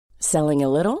Selling a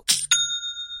little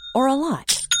or a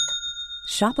lot?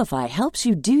 Shopify helps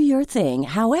you do your thing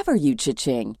however you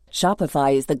cha-ching.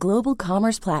 Shopify is the global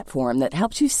commerce platform that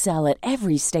helps you sell at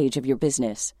every stage of your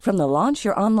business. From the launch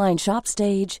your online shop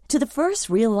stage to the first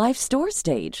real-life store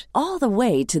stage, all the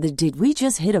way to the did we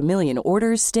just hit a million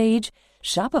orders stage.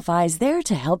 Shopify is there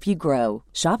to help you grow.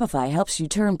 Shopify helps you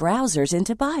turn browsers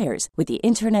into buyers with the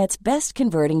internet's best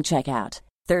converting checkout.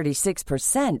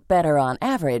 36% better on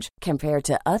average compared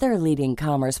to other leading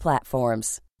commerce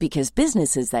platforms. Because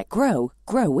businesses that grow,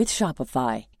 grow with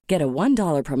Shopify. Get a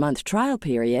 $1 per month trial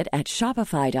period at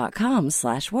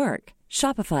shopify.com/work.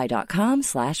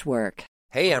 Shopify.com/work.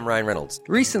 Hey, I'm Ryan Reynolds.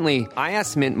 Recently, I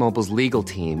asked Mint Mobile's legal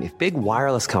team if big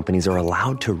wireless companies are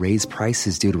allowed to raise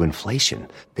prices due to inflation.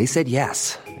 They said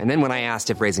yes. And then when I asked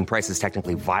if raising prices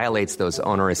technically violates those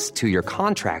onerous two-year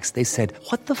contracts, they said,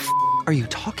 "What the f*** are you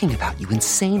talking about, you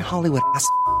insane Hollywood ass?"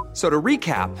 So to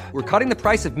recap, we're cutting the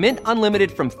price of Mint Unlimited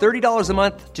from $30 a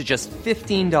month to just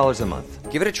 $15 a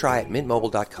month. Give it a try at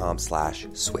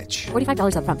mintmobile.com/switch.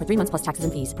 $45 up front for 3 months plus taxes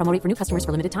and fees. Promo rate for new customers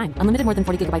for limited time. Unlimited more than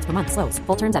 40 gigabytes per month. Slows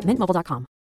full terms at mintmobile.com.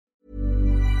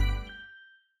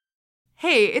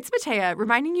 Hey, it's Matea,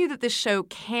 reminding you that this show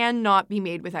cannot be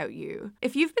made without you.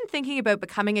 If you've been thinking about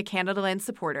becoming a Canadaland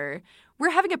supporter,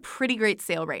 we're having a pretty great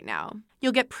sale right now.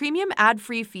 You'll get premium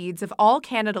ad-free feeds of all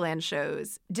Canadaland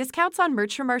shows, discounts on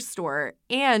merch from our store,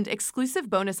 and exclusive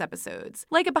bonus episodes,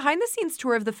 like a behind-the-scenes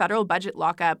tour of the federal budget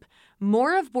lockup,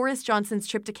 more of Boris Johnson's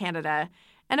trip to Canada,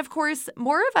 and of course,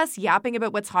 more of us yapping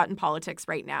about what's hot in politics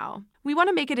right now. We want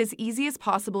to make it as easy as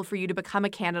possible for you to become a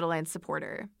Canadaland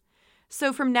supporter.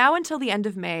 So from now until the end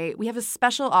of May, we have a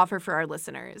special offer for our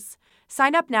listeners.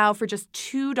 Sign up now for just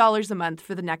 $2 a month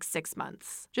for the next 6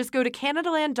 months. Just go to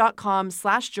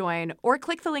canadaland.com/join or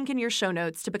click the link in your show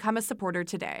notes to become a supporter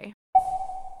today.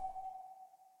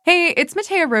 Hey, it's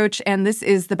Matea Roach, and this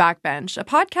is The Backbench, a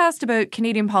podcast about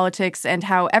Canadian politics and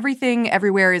how everything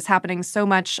everywhere is happening so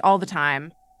much all the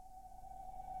time.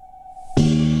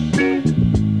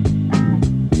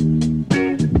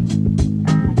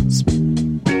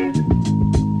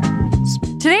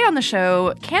 Today on the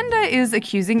show, Canada is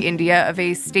accusing India of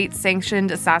a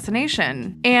state-sanctioned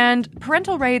assassination, and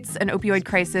parental rights, an opioid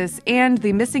crisis, and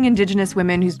the missing Indigenous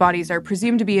women whose bodies are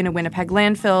presumed to be in a Winnipeg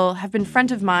landfill have been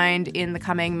front of mind in the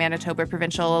coming Manitoba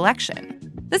provincial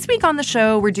election. This week on the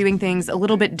show, we're doing things a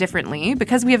little bit differently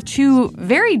because we have two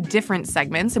very different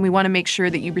segments, and we want to make sure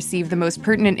that you receive the most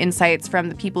pertinent insights from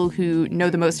the people who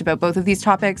know the most about both of these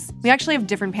topics. We actually have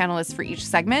different panelists for each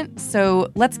segment,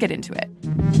 so let's get into it.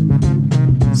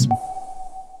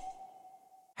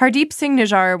 Hardeep Singh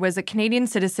Nijjar was a Canadian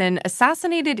citizen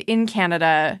assassinated in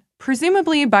Canada,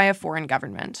 presumably by a foreign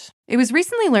government. It was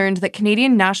recently learned that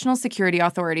Canadian national security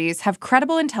authorities have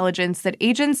credible intelligence that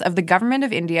agents of the government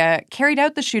of India carried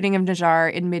out the shooting of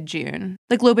Nijjar in mid-June.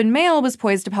 The Globe and Mail was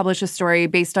poised to publish a story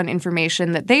based on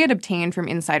information that they had obtained from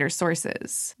insider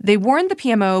sources. They warned the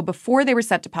PMO before they were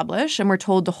set to publish and were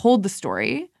told to hold the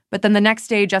story. But then the next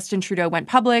day, Justin Trudeau went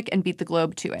public and beat the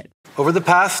Globe to it. Over the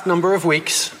past number of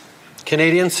weeks,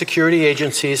 Canadian security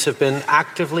agencies have been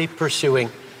actively pursuing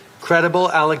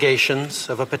credible allegations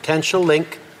of a potential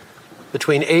link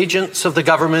between agents of the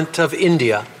government of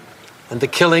India and the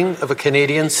killing of a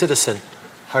Canadian citizen,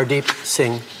 Hardeep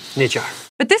Singh Nijjar.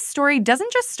 But this story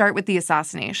doesn't just start with the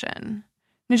assassination.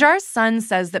 Nijjar's son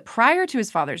says that prior to his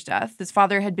father's death, his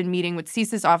father had been meeting with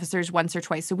CSIS officers once or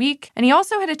twice a week, and he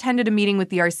also had attended a meeting with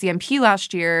the RCMP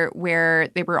last year where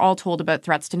they were all told about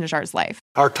threats to Nijjar's life.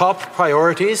 Our top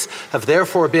priorities have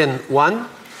therefore been, 1,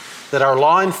 that our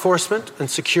law enforcement and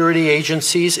security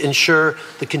agencies ensure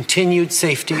the continued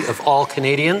safety of all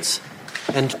Canadians,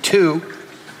 and 2,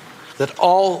 that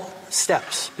all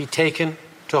steps be taken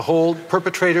to hold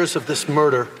perpetrators of this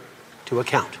murder to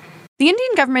account. The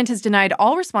Indian government has denied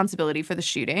all responsibility for the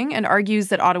shooting and argues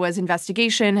that Ottawa's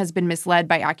investigation has been misled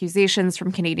by accusations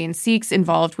from Canadian Sikhs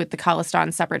involved with the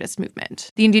Khalistan separatist movement.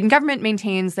 The Indian government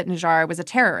maintains that Nijjar was a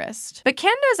terrorist. But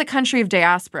Canada is a country of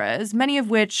diasporas, many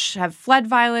of which have fled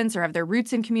violence or have their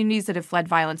roots in communities that have fled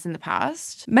violence in the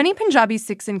past. Many Punjabi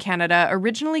Sikhs in Canada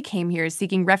originally came here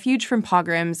seeking refuge from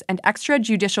pogroms and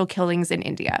extrajudicial killings in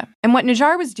India. And what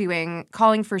Nijjar was doing,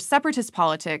 calling for separatist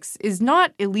politics, is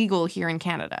not illegal here in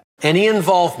Canada. Any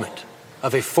involvement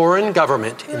of a foreign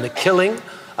government in the killing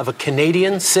of a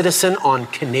Canadian citizen on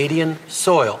Canadian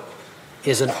soil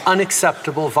is an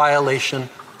unacceptable violation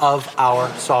of our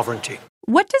sovereignty.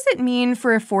 What does it mean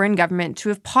for a foreign government to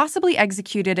have possibly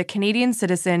executed a Canadian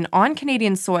citizen on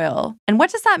Canadian soil? And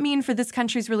what does that mean for this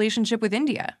country's relationship with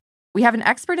India? We have an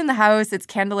expert in the house. It's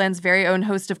Canadaland's very own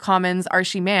host of Commons,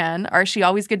 Archie Mann. Archie,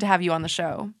 always good to have you on the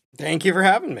show. Thank you for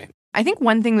having me. I think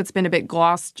one thing that's been a bit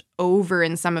glossed over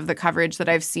in some of the coverage that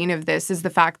I've seen of this is the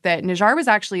fact that Nijar was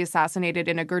actually assassinated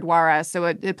in a Gurdwara, so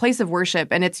a place of worship,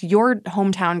 and it's your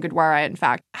hometown Gurdwara, in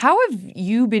fact. How have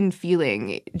you been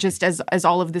feeling just as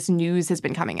all of this news has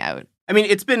been coming out? I mean,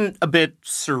 it's been a bit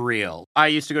surreal. I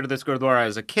used to go to this Gurdwara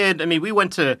as a kid. I mean, we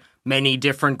went to many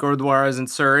different Gurdwaras in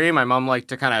Surrey. My mom liked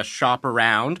to kind of shop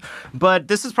around. But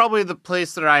this is probably the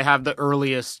place that I have the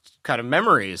earliest kind of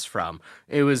memories from.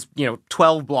 It was,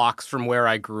 12 blocks from where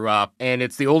I grew up. And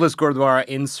it's the oldest Gurdwara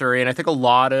in Surrey. And I think a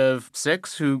lot of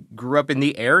Sikhs who grew up in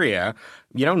the area,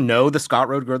 know the Scott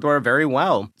Road Gurdwara very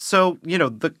well. So,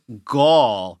 the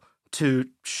gall to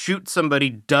shoot somebody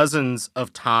dozens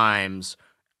of times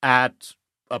at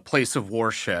a place of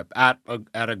worship, at a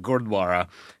Gurdwara,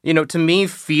 to me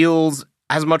feels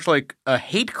as much like a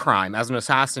hate crime as an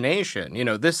assassination.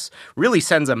 This really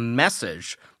sends a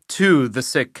message to the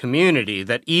Sikh community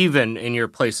that even in your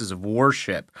places of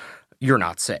worship, you're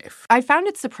not safe. I found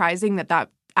it surprising that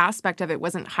aspect of it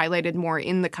wasn't highlighted more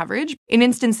in the coverage. In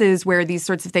instances where these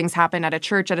sorts of things happen at a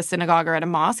church, at a synagogue, or at a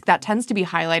mosque, that tends to be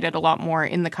highlighted a lot more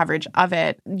in the coverage of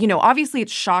it. Obviously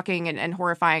it's shocking and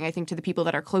horrifying, I think, to the people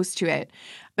that are close to it.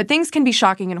 But things can be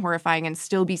shocking and horrifying and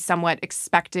still be somewhat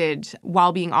expected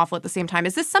while being awful at the same time.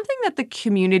 Is this something that the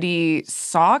community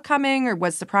saw coming or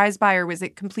was surprised by, or was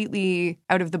it completely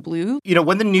out of the blue?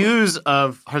 When the news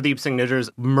of Hardeep Singh Nijjar's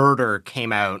murder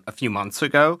came out a few months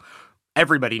ago,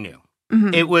 everybody knew.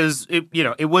 Mm-hmm. It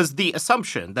was the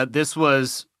assumption that this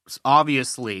was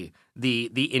obviously the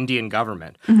Indian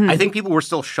government. Mm-hmm. I think people were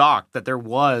still shocked that there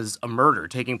was a murder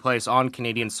taking place on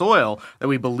Canadian soil that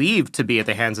we believed to be at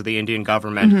the hands of the Indian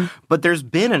government. Mm-hmm. But there's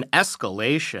been an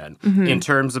escalation in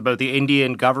terms about the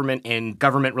Indian government and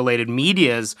government-related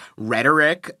media's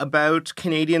rhetoric about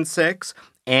Canadian Sikhs.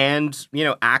 And,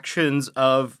 actions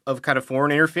of kind of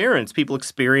foreign interference. People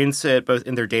experience it both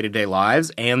in their day-to-day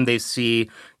lives and they see,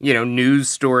 news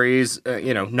stories,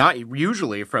 not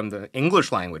usually from the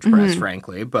English language press,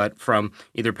 frankly, but from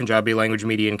either Punjabi language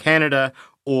media in Canada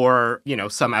or,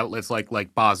 some outlets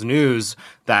like Boz News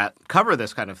that cover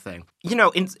this kind of thing.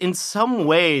 In some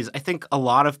ways, I think a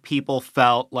lot of people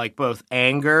felt like both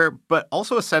anger, but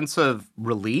also a sense of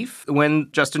relief when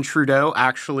Justin Trudeau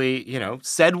actually,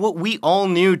 said what we all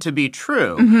knew to be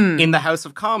true in the House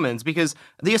of Commons, because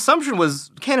the assumption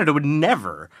was Canada would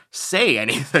never say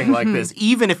anything like this,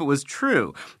 even if it was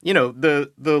true.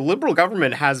 The Liberal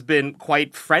government has been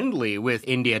quite friendly with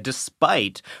India,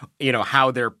 despite,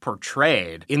 how they're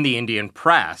portrayed in the Indian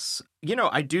press.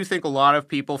 I do think a lot of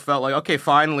people felt like, okay,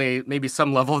 finally, maybe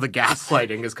some level of the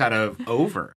gaslighting is kind of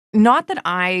over. Not that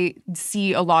I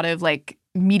see a lot of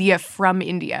media from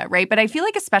India, right? But I feel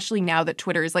like especially now that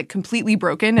Twitter is completely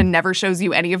broken and never shows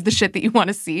you any of the shit that you want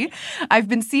to see, I've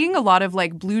been seeing a lot of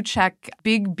blue check,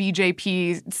 big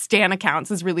BJP stan accounts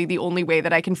is really the only way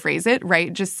that I can phrase it,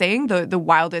 right? Just saying the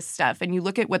wildest stuff. And you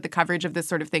look at what the coverage of this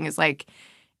sort of thing is like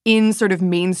in sort of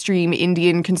mainstream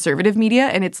Indian conservative media,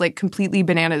 and it's completely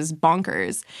bananas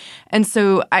bonkers. And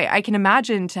so I can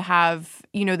imagine to have,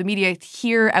 the media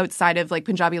here outside of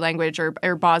Punjabi language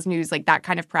or Boz News, that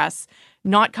kind of press,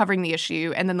 not covering the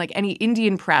issue, and then any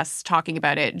Indian press talking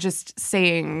about it, just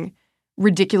saying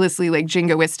ridiculously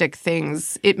jingoistic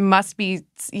things. It must be,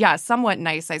 somewhat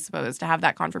nice, I suppose, to have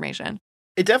that confirmation.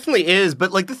 It definitely is.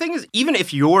 But the thing is, even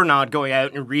if you're not going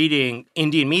out and reading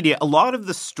Indian media, a lot of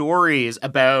the stories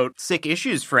about Sikh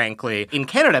issues, frankly, in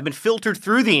Canada have been filtered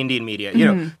through the Indian media.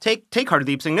 Take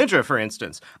Hardeep Singh Nijjar, for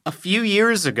instance. A few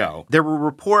years ago, there were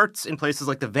reports in places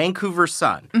like the Vancouver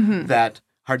Sun that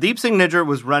Hardeep Singh Nijjar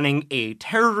was running a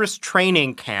terrorist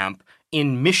training camp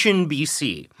in Mission,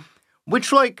 BC,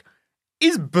 which,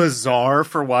 is bizarre,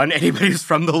 for one. Anybody who's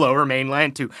from the Lower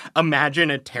Mainland to imagine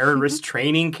a terrorist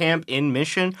training camp in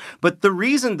Mission. But the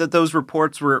reason that those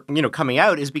reports were, coming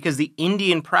out is because the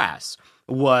Indian press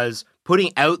was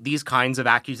putting out these kinds of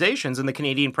accusations and the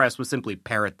Canadian press would simply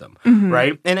parrot them,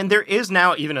 right? And there is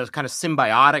now even a kind of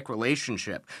symbiotic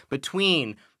relationship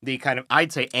between the kind of,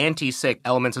 I'd say, anti-Sikh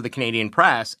elements of the Canadian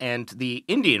press and the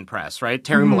Indian press, right?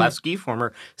 Terry Malevsky,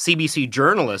 former CBC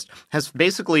journalist, has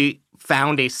basically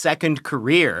found a second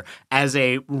career as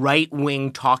a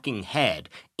right-wing talking head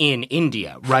in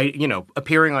India, right?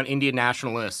 Appearing on Indian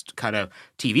nationalist kind of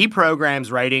TV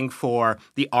programs, writing for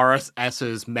the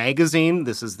RSS's magazine.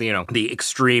 This is the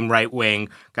extreme right-wing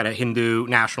kind of Hindu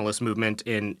nationalist movement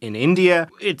in India.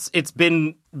 It's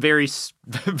been very,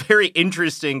 very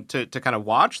interesting to kind of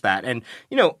watch that. And,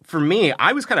 for me,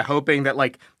 I was kind of hoping that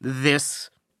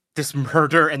this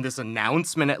murder and this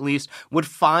announcement, at least, would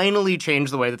finally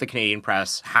change the way that the Canadian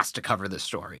press has to cover this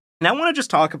story. And I want to just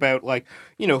talk about,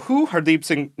 who Hardeep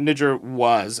Singh Nijjar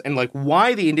was and,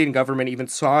 why the Indian government even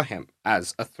saw him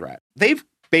as a threat. They've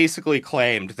basically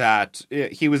claimed that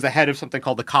he was the head of something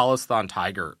called the Khalistan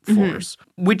Tiger Force,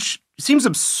 which seems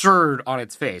absurd on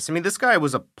its face. I mean, this guy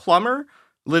was a plumber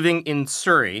living in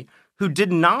Surrey who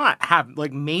did not have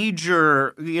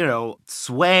major,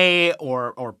 sway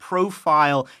or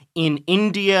profile in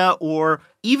India or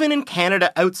even in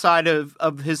Canada outside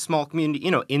of his small community,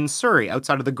 in Surrey,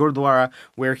 outside of the Gurdwara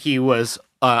where he was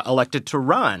elected to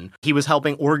run. He was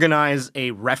helping organize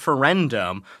a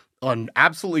referendum, an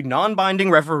absolutely non-binding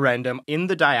referendum in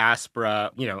the diaspora,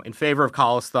 in favor of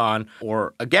Khalistan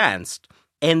or against.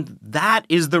 And that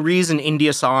is the reason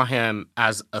India saw him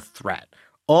as a threat.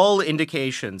 All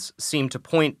indications seem to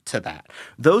point to that.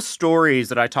 Those stories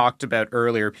that I talked about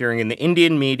earlier, appearing in the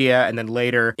Indian media and then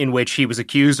later in which he was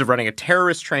accused of running a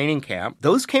terrorist training camp,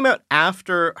 those came out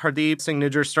after Hardeep Singh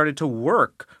Nijjar started to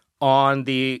work on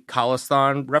the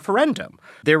Khalistan referendum.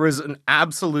 There was an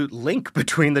absolute link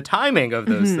between the timing of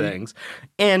those things.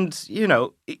 And,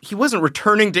 he wasn't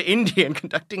returning to India and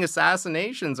conducting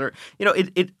assassinations or,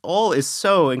 it all is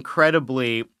so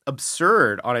incredibly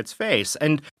absurd on its face.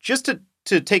 And just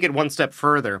to take it one step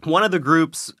further, one of the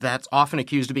groups that's often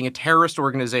accused of being a terrorist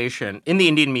organization in the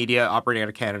Indian media operating out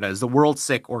of Canada is the World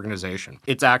Sikh Organization.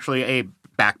 It's actually a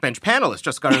backbench panelist,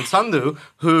 Jaskaran Sandhu,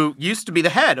 who used to be the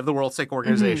head of the World Sikh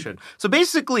Organization. So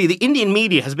basically, the Indian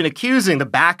media has been accusing the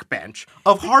backbench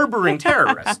of harboring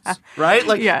terrorists, right?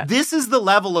 This is the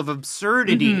level of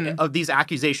absurdity of these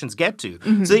accusations get to.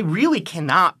 So they really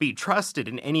cannot be trusted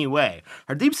in any way.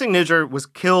 Hardeep Singh Nijjar was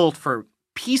killed for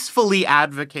peacefully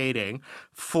advocating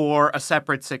for a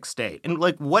separate Sikh state. And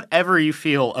whatever you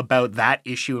feel about that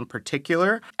issue in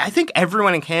particular, I think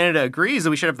everyone in Canada agrees that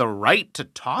we should have the right to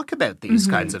talk about these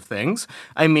kinds of things.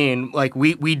 I mean,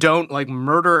 we don't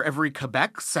murder every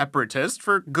Quebec separatist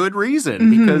for good reason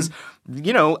because,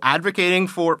 advocating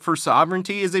for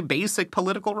sovereignty is a basic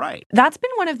political right. That's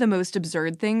been one of the most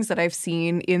absurd things that I've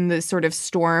seen in the sort of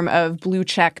storm of blue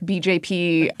check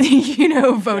BJP,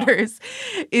 voters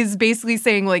is basically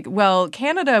saying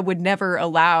Canada would never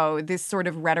allow this sort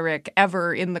of rhetoric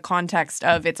ever in the context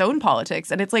of its own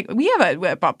politics. And it's we have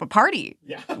a party.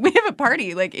 Yeah. We have a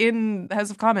party in the House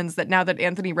of Commons that now that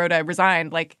Anthony Rota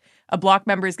resigned, a Bloc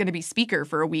member is going to be speaker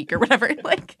for a week or whatever.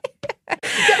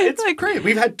 It's great.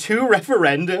 We've had 2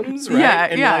 referendums,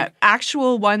 right? Yeah.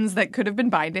 Actual ones that could have been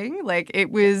binding.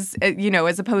 It was,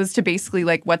 as opposed to basically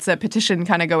what's a petition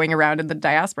kind of going around in the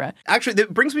diaspora. Actually,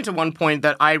 that brings me to one point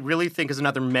that I really think is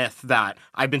another myth that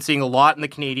I've been seeing a lot in the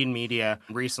Canadian media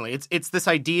recently. It's this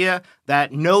idea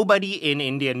that nobody in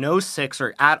India, no Sikhs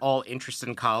are at all interested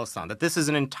in Khalistan, that this is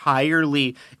an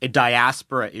entirely a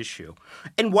diaspora issue.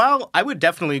 And while I would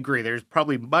definitely agree there's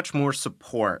probably much more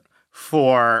support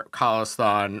for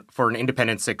Khalistan, for an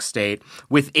independent Sikh state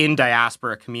within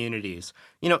diaspora communities,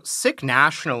 Sikh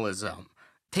nationalism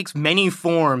takes many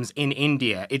forms in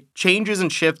India. It changes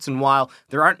and shifts, and while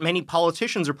there aren't many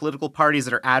politicians or political parties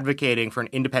that are advocating for an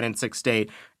independent Sikh state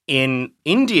in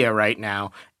India right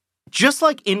now, just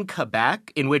like in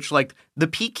Quebec, in which the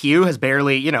PQ has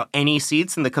barely, any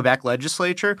seats in the Quebec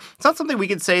legislature, it's not something we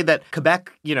could say that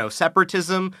Quebec,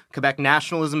 separatism, Quebec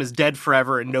nationalism is dead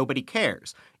forever and nobody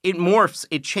cares. It morphs,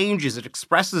 it changes, it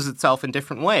expresses itself in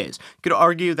different ways. You could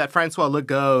argue that Francois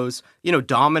Legault's,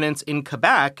 dominance in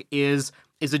Quebec is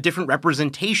a different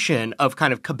representation of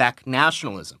kind of Quebec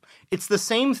nationalism. It's the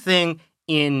same thing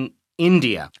in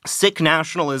India. Sikh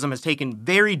nationalism has taken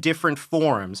very different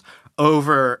forms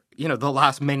over, the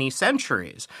last many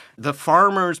centuries. The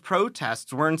farmers'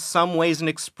 protests were in some ways an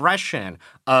expression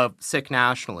of Sikh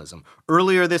nationalism.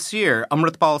 Earlier this year,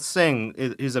 Amritpal Singh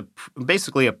is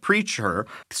basically a preacher,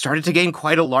 started to gain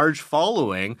quite a large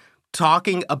following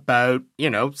talking about,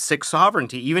 Sikh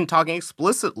sovereignty, even talking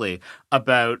explicitly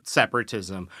about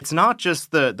separatism. It's not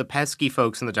just the pesky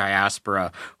folks in the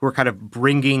diaspora who are kind of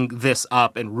bringing this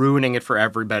up and ruining it for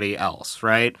everybody else,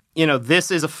 right?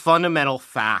 This is a fundamental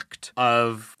fact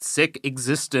of Sikh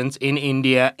existence in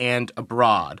India and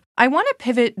abroad. I want to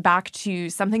pivot back to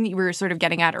something that you were sort of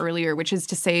getting at earlier, which is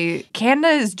to say Canada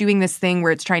is doing this thing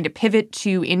where it's trying to pivot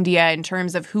to India in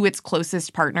terms of who its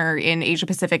closest partner in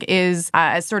Asia-Pacific is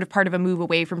as sort of part of a move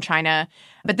away from China.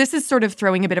 But this is sort of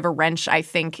throwing a bit of a wrench, I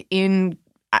think, in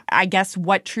I guess,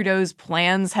 what Trudeau's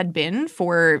plans had been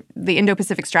for the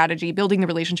Indo-Pacific strategy, building the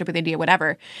relationship with India,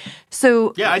 whatever.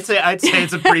 So yeah, I'd say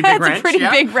it's a pretty big wrench. It's a pretty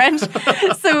big wrench.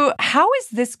 So how is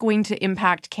this going to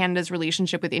impact Canada's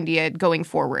relationship with India going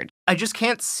forward? I just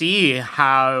can't see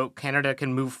how Canada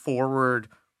can move forward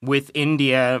with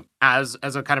India as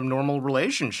a kind of normal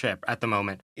relationship at the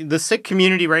moment. The Sikh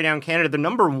community right now in Canada, the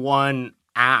number one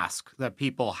ask that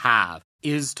people have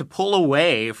is to pull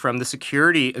away from the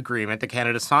security agreement that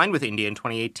Canada signed with India in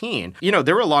 2018.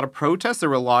 There were a lot of protests. There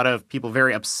were a lot of people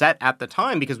very upset at the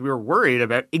time because we were worried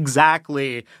about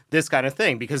exactly this kind of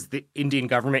thing, because the Indian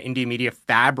government, Indian media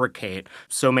fabricate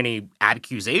so many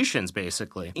accusations,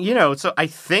 basically. So I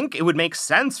think it would make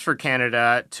sense for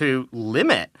Canada to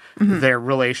limit their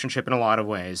relationship in a lot of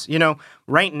ways.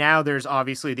 Right now, there's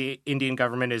obviously the Indian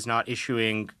government is not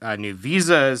issuing new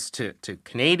visas to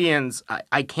Canadians.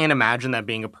 I can't imagine that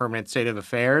being a permanent state of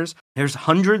affairs. There's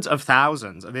hundreds of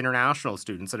thousands of international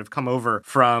students that have come over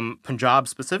from Punjab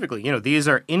specifically. These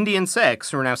are Indian Sikhs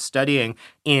who are now studying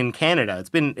in Canada. It's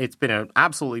been an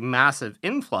absolutely massive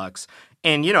influx.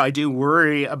 And, I do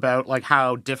worry about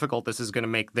how difficult this is going to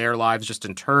make their lives just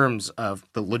in terms of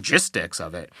the logistics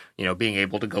of it, being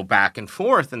able to go back and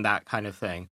forth and that kind of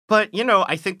thing. But,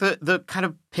 I think the kind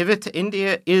of pivot to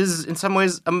India is in some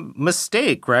ways a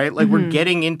mistake, right? We're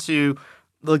getting into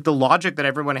the logic that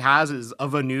everyone has is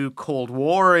of a new Cold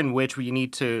War in which we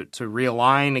need to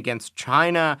realign against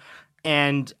China.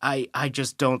 And I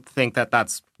just don't think that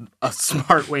that's a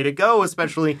smart way to go,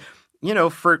 especially,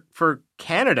 for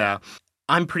Canada.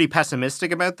 I'm pretty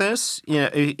pessimistic about this.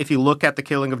 If you look at the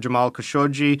killing of Jamal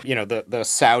Khashoggi, the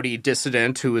Saudi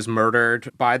dissident who was murdered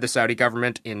by the Saudi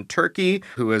government in Turkey,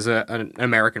 who was an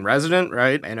American resident,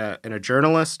 right, and a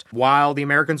journalist. While the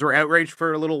Americans were outraged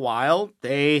for a little while,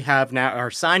 they have now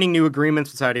are signing new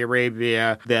agreements with Saudi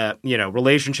Arabia. The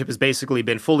relationship has basically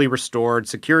been fully restored.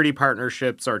 Security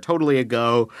partnerships are totally a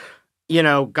go.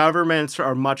 Governments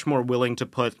are much more willing to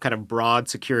put kind of broad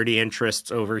security interests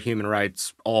over human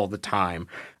rights all the time.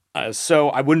 So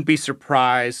I wouldn't be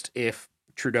surprised if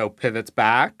Trudeau pivots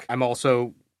back. I'm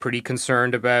also pretty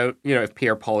concerned about, if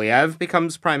Pierre Poilievre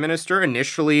becomes prime minister.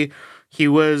 Initially, he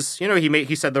was,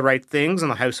 he said the right things in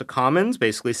the House of Commons,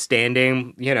 basically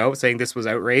standing, saying this was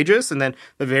outrageous. And then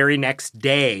the very next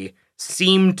day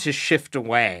seemed to shift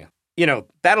away.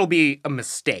 That'll be a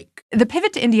mistake. The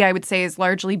pivot to India, I would say, has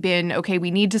largely been, okay,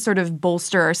 we need to sort of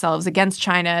bolster ourselves against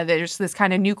China. There's this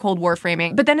kind of new Cold War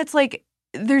framing. But then it's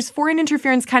there's foreign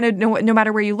interference kind of no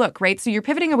matter where you look, right? So you're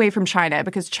pivoting away from China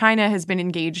because China has been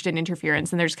engaged in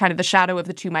interference and there's kind of the shadow of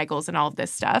the two Michaels and all of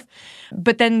this stuff.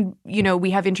 But then, we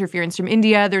have interference from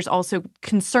India. There's also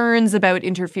concerns about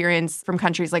interference from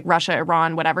countries like Russia,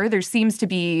 Iran, whatever. There seems to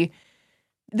be...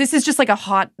 This is just a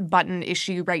hot button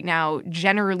issue right now,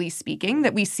 generally speaking,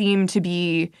 that we seem to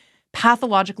be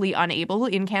pathologically unable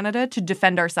in Canada to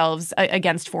defend ourselves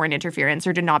against foreign interference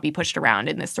or to not be pushed around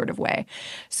in this sort of way.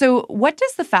 So what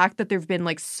does the fact that there have been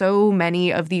so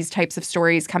many of these types of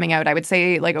stories coming out, I would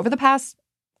say over the past,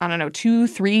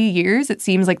 2-3 years, it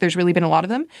seems like there's really been a lot of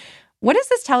them. What does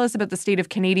this tell us about the state of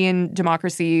Canadian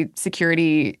democracy,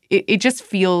 security? It just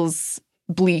feels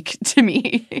bleak to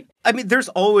me. I mean, there's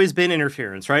always been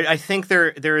interference, right? I think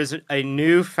there is a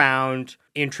newfound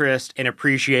interest and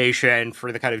appreciation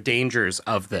for the kind of dangers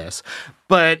of this.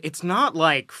 But it's not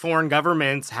like foreign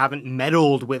governments haven't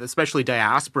meddled with, especially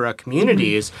diaspora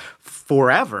communities,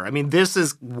 forever. I mean, this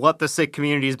is what the Sikh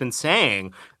community has been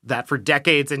saying, that for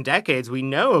decades and decades, we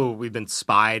know we've been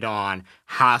spied on,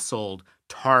 hassled,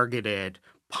 targeted,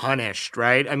 punished,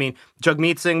 right? I mean,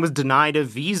 Jagmeet Singh was denied a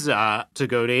visa to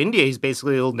go to India.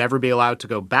 He'll never be allowed to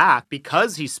go back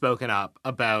because he's spoken up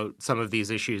about some of these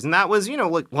issues. And that was,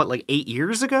 8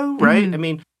 years ago, right? I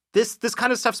mean, this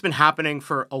kind of stuff's been happening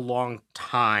for a long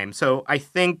time. So I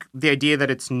think the idea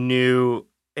that it's new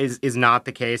is not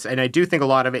the case. And I do think a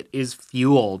lot of it is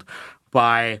fueled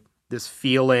by this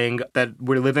feeling that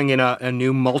we're living in a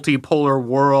new multipolar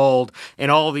world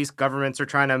and all these governments are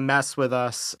trying to mess with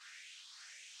us.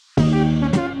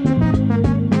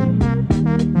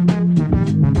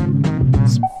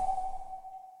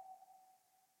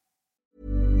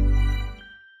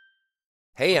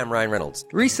 Hey, I'm Ryan Reynolds.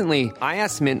 Recently, I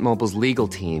asked Mint Mobile's legal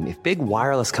team if big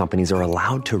wireless companies are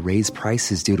allowed to raise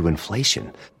prices due to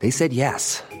inflation. They said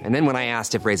yes. And then when I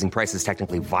asked if raising prices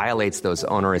technically violates those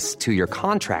onerous 2-year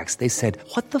contracts, they said,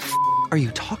 "What the f*** are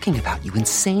you talking about, you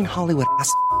insane Hollywood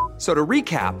ass?" So to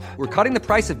recap, we're cutting the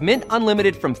price of Mint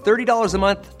Unlimited from $30 a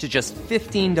month to just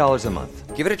 $15 a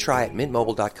month. Give it a try at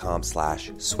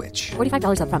mintmobile.com/switch.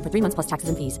 $45 up front for 3 months plus taxes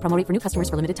and fees. Promo rate for new customers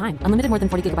for limited time. Unlimited more than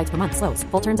 40 gigabytes per month. Slows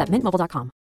full terms at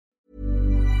mintmobile.com.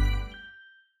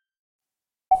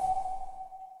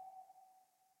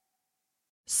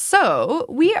 So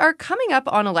we are coming up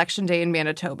on Election Day in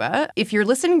Manitoba. If you're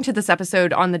listening to this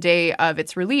episode on the day of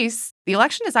its release, the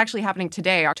election is actually happening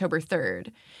today, October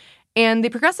 3rd. And the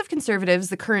Progressive Conservatives,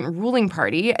 the current ruling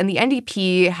party, and the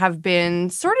NDP have been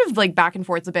sort of like back and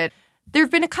forth a bit. There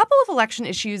have been a couple of election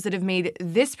issues that have made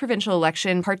this provincial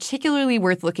election particularly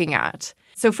worth looking at.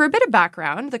 So for a bit of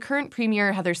background, the current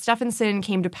Premier, Heather Stephenson,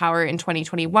 came to power in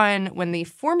 2021 when the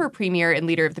former Premier and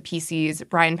leader of the PCs,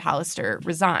 Brian Pallister,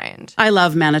 resigned. I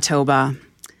love Manitoba.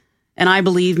 And I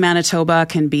believe Manitoba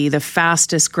can be the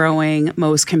fastest growing,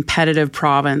 most competitive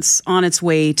province on its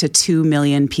way to 2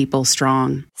 million people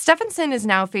strong. Stephenson is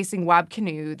now facing Wab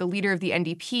Kinew, the leader of the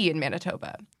NDP in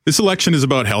Manitoba. This election is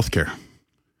about healthcare.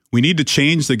 We need to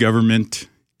change the government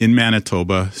in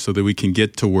Manitoba so that we can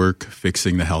get to work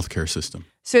fixing the healthcare system.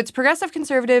 So it's Progressive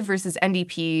Conservative versus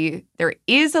NDP. There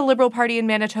is a Liberal Party in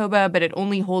Manitoba, but it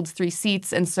only holds 3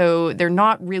 seats, and so they're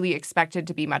not really expected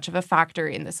to be much of a factor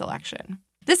in this election.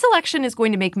 This election is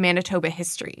going to make Manitoba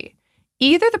history.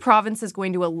 Either the province is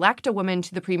going to elect a woman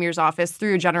to the Premier's office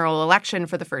through a general election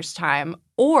for the first time,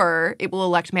 or it will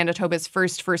elect Manitoba's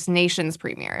first First Nations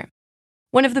Premier.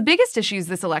 One of the biggest issues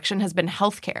this election has been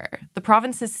healthcare. The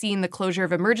province has seen the closure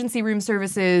of emergency room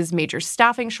services, major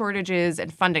staffing shortages,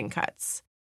 and funding cuts.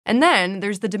 And then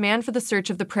there's the demand for the search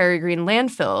of the Prairie Green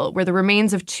landfill, where the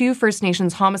remains of 2 First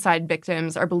Nations homicide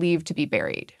victims are believed to be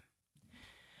buried.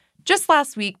 Just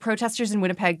last week, protesters in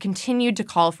Winnipeg continued to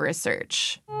call for a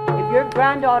search. If your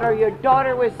granddaughter or your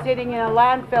daughter was sitting in a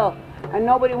landfill and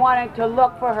nobody wanted to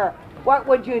look for her, what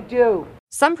would you do?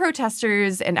 Some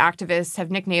protesters and activists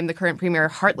have nicknamed the current Premier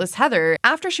Heartless Heather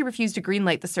after she refused to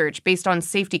greenlight the search based on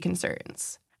safety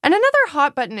concerns. And another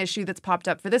hot-button issue that's popped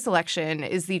up for this election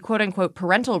is the quote-unquote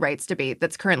parental rights debate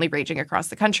that's currently raging across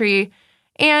the country.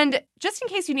 And just in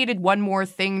case you needed one more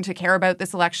thing to care about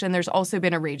this election, there's also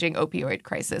been a raging opioid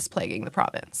crisis plaguing the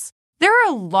province. There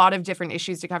are a lot of different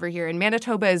issues to cover here, and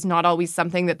Manitoba is not always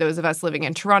something that those of us living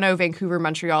in Toronto, Vancouver,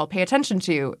 Montreal pay attention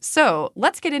to. So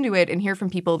let's get into it and hear from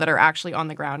people that are actually on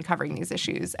the ground covering these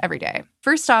issues every day.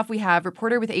 First off, we have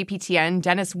reporter with APTN,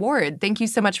 Dennis Ward. Thank you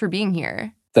so much for being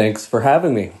here. Thanks for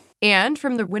having me. And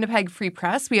from the Winnipeg Free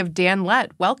Press, we have Dan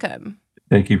Lett. Welcome.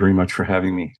 Thank you very much for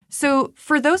having me. So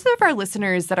for those of our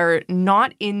listeners that are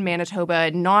not in Manitoba,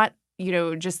 not,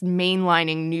 just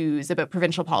mainlining news about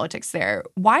provincial politics there,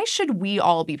 why should we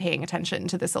all be paying attention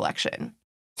to this election?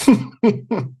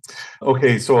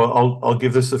 Okay, so I'll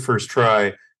give this the first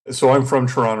try. So I'm from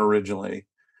Toronto originally.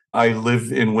 I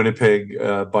live in Winnipeg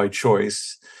by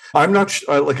choice. I'm not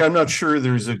sure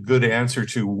there's a good answer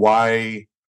to why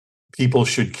people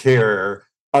should care,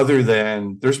 other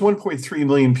than there's 1.3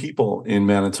 million people in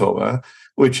Manitoba,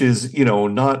 which is,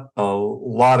 not a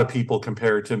lot of people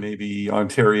compared to maybe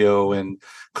Ontario and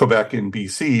Quebec and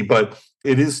BC, but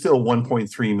it is still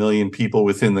 1.3 million people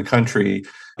within the country.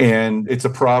 And it's a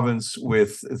province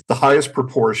with the highest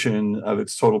proportion of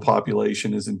its total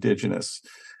population is Indigenous.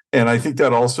 And I think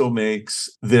that also makes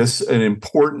this an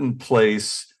important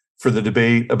place for the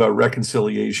debate about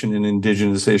reconciliation and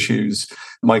Indigenous issues.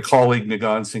 My colleague,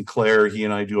 Nagan Sinclair, he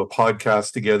and I do a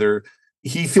podcast together.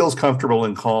 He feels comfortable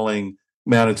in calling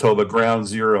Manitoba ground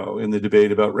zero in the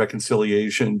debate about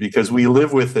reconciliation because we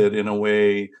live with it in a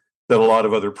way that a lot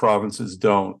of other provinces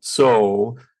don't.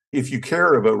 So if you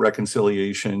care about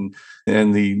reconciliation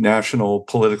and the national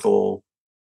political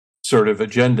sort of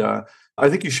agenda, I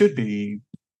think you should be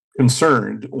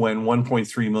concerned when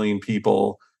 1.3 million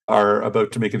people are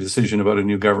about to make a decision about a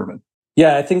new government.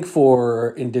 Yeah, I think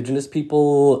for Indigenous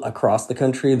people across the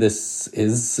country, this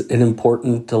is an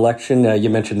important election. You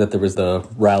mentioned that there was the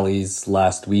rallies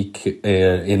last week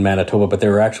in Manitoba, but they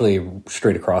were actually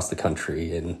straight across the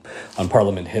country on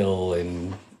Parliament Hill,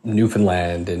 in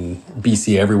Newfoundland, and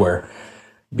BC, everywhere.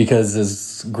 Because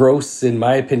as gross, in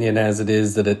my opinion, as it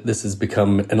is, that this has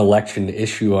become an election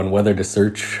issue on whether to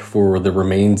search for the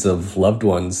remains of loved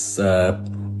ones,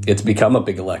 it's become a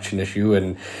big election issue.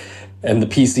 And the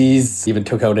PCs even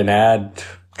took out an ad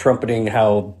trumpeting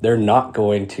how they're not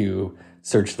going to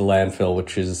search the landfill,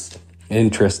 which is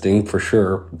interesting for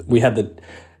sure. We had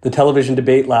the television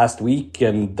debate last week,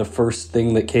 and the first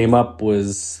thing that came up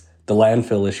was the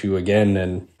landfill issue again.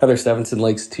 And Heather Stephenson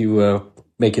likes to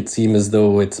make it seem as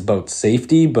though it's about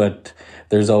safety, but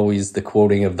there's always the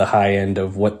quoting of the high end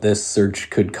of what this search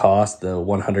could cost, the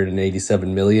 $187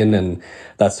 million, and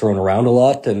that's thrown around a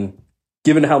lot. And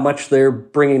given how much they're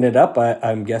bringing it up,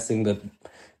 I'm guessing that,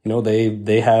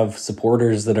 they have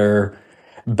supporters that are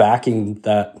backing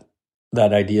that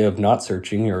idea of not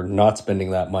searching or not spending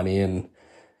that money. And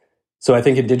so I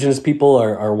think Indigenous people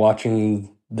are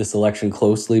watching this election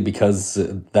closely because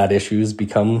that issue's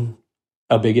become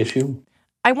a big issue.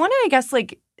 I want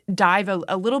to, dive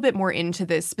a little bit more into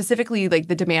this, specifically the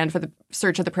demand for the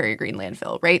search of the Prairie Green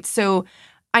landfill, right? So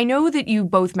I know that you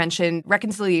both mentioned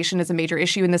reconciliation as a major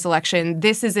issue in this election.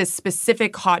 This is a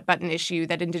specific hot button issue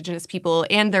that Indigenous people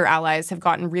and their allies have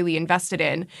gotten really invested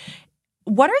in.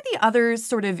 What are the other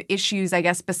sort of issues, I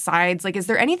guess, besides, is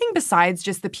there anything besides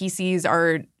just the PCs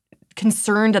are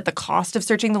concerned at the cost of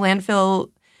searching the landfill?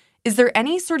 Is there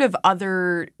any sort of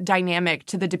other dynamic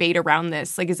to the debate around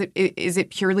this? Is it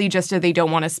purely just that they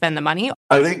don't want to spend the money?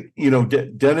 I think,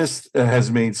 Dennis has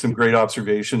made some great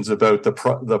observations about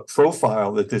the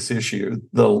profile that this issue,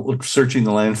 the searching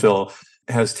the landfill,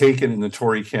 has taken in the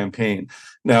Tory campaign.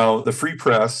 Now, the Free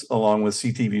Press, along with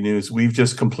CTV News, we've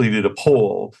just completed a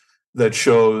poll that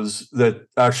shows that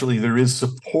actually there is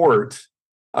support,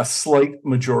 a slight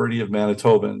majority of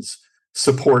Manitobans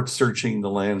support searching the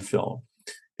landfill.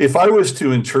 If I was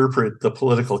to interpret the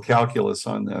political calculus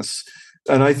on this,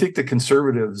 and I think the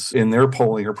Conservatives in their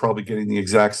polling are probably getting the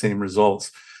exact same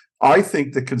results, I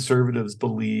think the Conservatives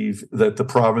believe that the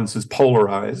province is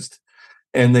polarized,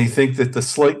 and they think that the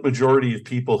slight majority of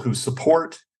people who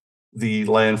support the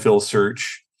landfill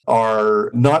search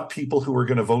are not people who are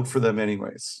going to vote for them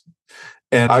anyways.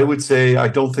 And I would say I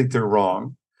don't think they're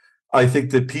wrong. I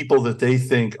think that people that they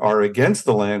think are against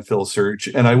the landfill search,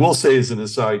 and I will say as an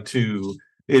aside too,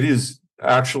 it's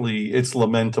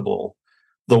lamentable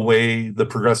the way the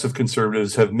progressive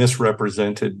Conservatives have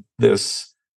misrepresented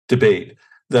this debate,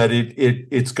 that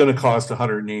it's going to cost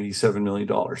 $187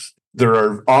 million. There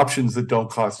are options that don't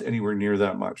cost anywhere near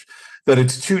that much, that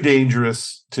it's too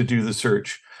dangerous to do the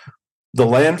search. The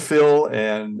landfill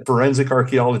and forensic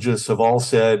archaeologists have all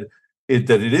said that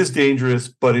it is dangerous,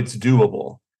 but it's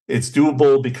doable. It's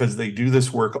doable because they do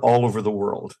this work all over the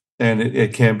world, and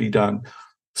it can be done.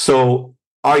 So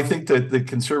I think that the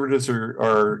Conservatives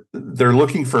they're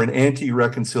looking for an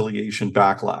anti-reconciliation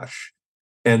backlash,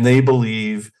 and they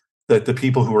believe that the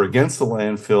people who are against the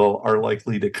landfill are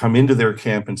likely to come into their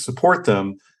camp and support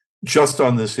them just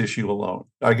on this issue alone.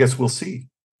 I guess we'll see.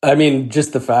 I mean,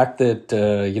 just the fact that,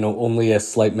 only a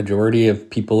slight majority of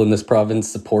people in this province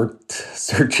support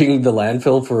searching the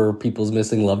landfill for people's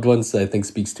missing loved ones, I think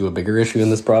speaks to a bigger issue in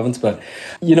this province. But,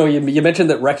 you mentioned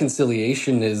that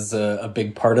reconciliation is a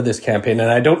big part of this campaign,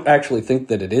 and I don't actually think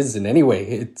that it is in any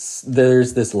way.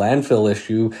 There's this landfill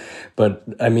issue, but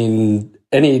I mean,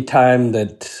 any time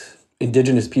that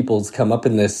Indigenous peoples come up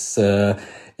in this,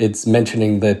 it's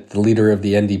mentioning that the leader of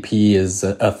the NDP is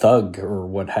a thug or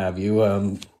what have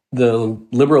you. The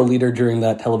Liberal leader during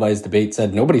that televised debate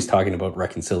said nobody's talking about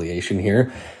reconciliation here.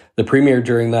 The Premier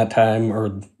during that time,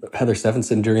 or Heather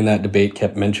Stephenson during that debate,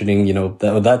 kept mentioning,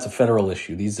 that's a federal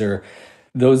issue. These are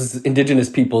those Indigenous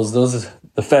peoples,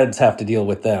 the feds have to deal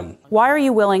with them. Why are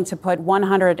you willing to put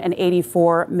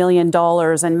 $184 million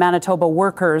and Manitoba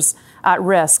workers at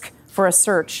risk for a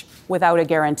search without a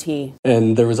guarantee?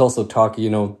 And there was also talk,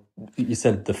 you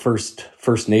said the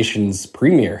First Nations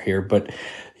Premier here, but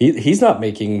he's not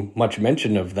making much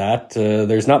mention of that.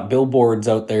 There's not billboards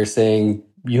out there saying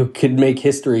you could make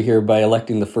history here by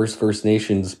electing the First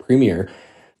Nations Premier.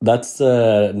 That's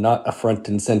not a front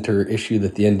and center issue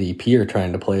that the NDP are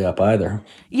trying to play up either.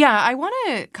 Yeah, I want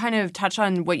to kind of touch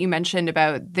on what you mentioned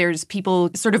about there's people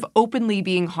sort of openly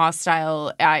being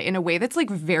hostile in a way that's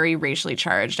very racially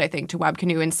charged, I think, to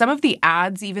Wabkanu. And some of the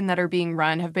ads even that are being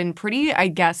run have been pretty, I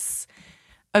guess,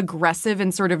 aggressive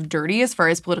and sort of dirty as far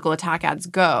as political attack ads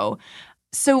go.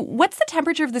 So what's the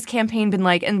temperature of this campaign been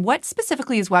like, and what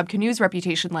specifically is Wabkanu's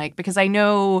reputation like? Because I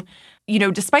know,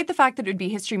 despite the fact that it would be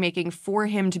history-making for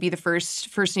him to be the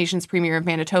First Nations Premier of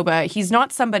Manitoba, he's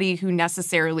not somebody who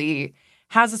necessarily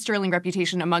has a sterling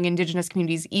reputation among Indigenous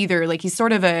communities either. He's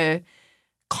sort of a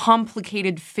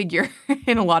complicated figure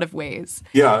in a lot of ways.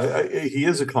 Yeah, he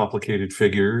is a complicated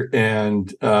figure,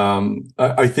 and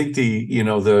I think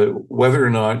the whether or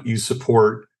not you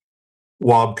support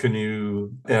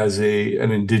Wabkanu as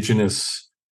an Indigenous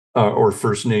or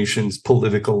First Nations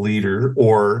political leader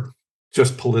or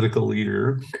just political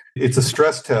leader, it's a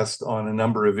stress test on a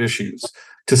number of issues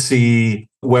to see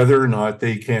whether or not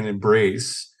they can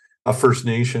embrace a First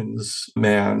Nations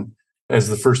man as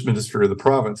the First Minister of the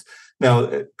province. Now,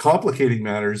 complicating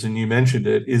matters, and you mentioned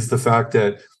it, is the fact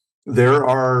that there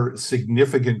are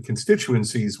significant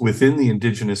constituencies within the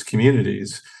Indigenous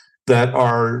communities that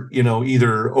are,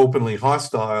 either openly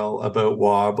hostile about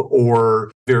Wab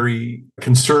or very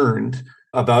concerned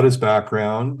about his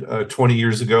background. 20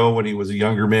 years ago, when he was a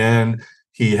younger man,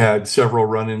 he had several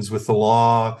run-ins with the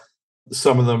law.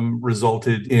 Some of them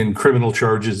resulted in criminal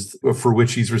charges for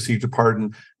which he's received a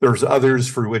pardon. There's others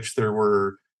for which there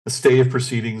were a stay of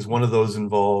proceedings. One of those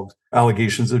involved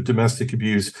allegations of domestic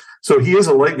abuse. So he is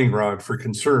a lightning rod for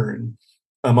concern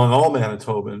among all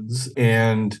Manitobans.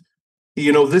 And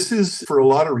This is for a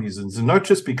lot of reasons, and not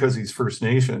just because he's First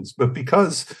Nations, but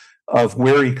because of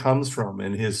where he comes from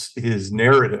and his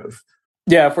narrative.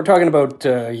 Yeah, if we're talking about,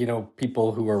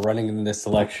 people who are running in this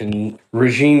election,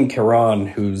 Regine Caron,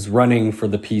 who's running for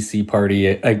the PC party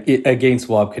against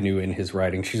Wabkanu in his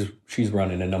riding, she's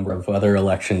run in a number of other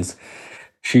elections.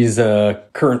 She's a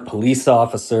current police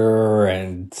officer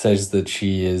and says that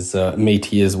she is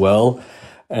Métis as well.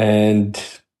 And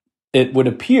it would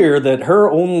appear that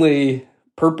her only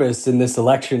purpose in this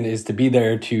election is to be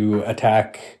there to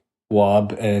attack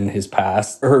Wab and his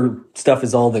past. Her stuff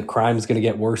is all that crime's going to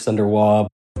get worse under Wab.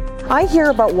 I hear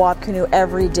about Wabkanu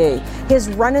every day, his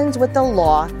run-ins with the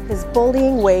law, his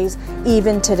bullying ways,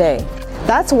 even today.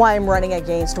 That's why I'm running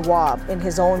against Wab in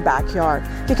his own backyard,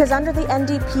 because under the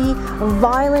NDP,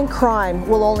 violent crime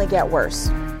will only get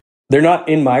worse. They're not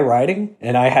in my riding,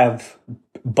 and I have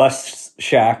bus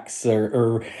shacks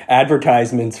or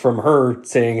advertisements from her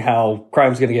saying how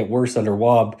crime's going to get worse under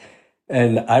Wab.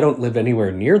 And I don't live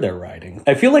anywhere near their riding.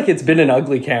 I feel like it's been an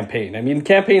ugly campaign. I mean,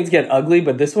 campaigns get ugly,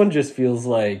 but this one just feels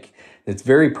like it's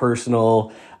very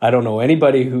personal. I don't know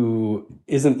anybody who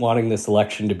isn't wanting this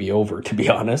election to be over, to be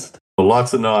honest.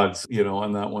 Lots of nods,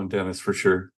 on that one, Dennis, for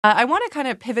sure. I want to kind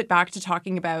of pivot back to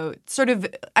talking about certainly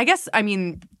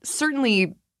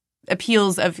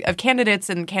appeals of candidates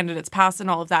and candidates past and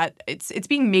all of that. It's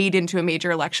being made into a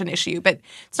major election issue, but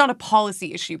it's not a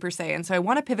policy issue per se. And so I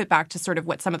want to pivot back to sort of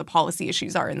what some of the policy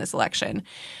issues are in this election.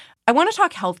 I want to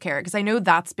talk healthcare because I know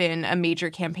that's been a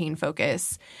major campaign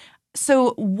focus.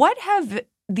 So what have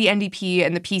the NDP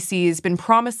and the PCs been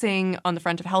promising on the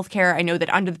front of healthcare? I know that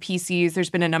under the PCs, there's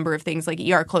been a number of things like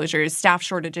ER closures, staff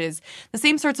shortages, the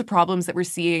same sorts of problems that we're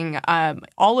seeing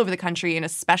all over the country and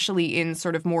especially in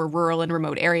sort of more rural and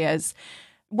remote areas.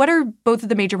 What are both of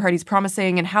the major parties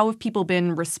promising and how have people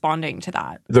been responding to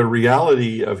that? The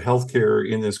reality of healthcare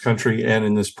in this country and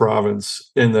in this province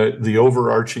and the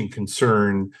overarching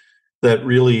concern that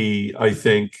really, I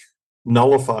think,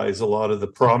 nullifies a lot of the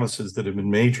promises that have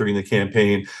been made during the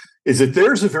campaign is that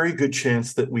there's a very good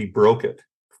chance that we broke it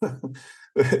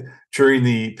during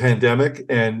the pandemic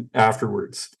and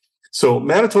afterwards. So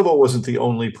Manitoba wasn't the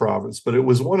only province, but it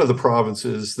was one of the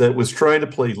provinces that was trying to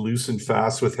play loose and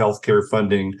fast with healthcare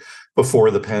funding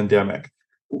before the pandemic.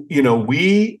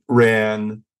 We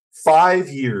ran 5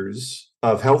 years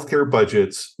of healthcare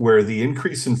budgets where the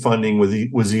increase in funding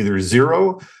was either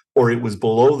zero or it was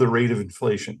below the rate of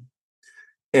inflation.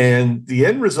 And the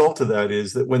end result of that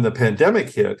is that when the pandemic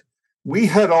hit, we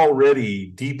had already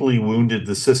deeply wounded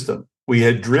the system. We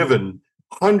had driven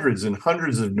hundreds and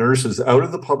hundreds of nurses out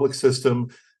of the public system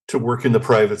to work in the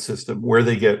private system, where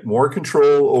they get more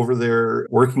control over their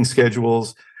working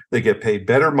schedules. They get paid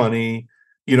better money.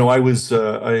 We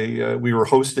were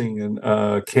hosting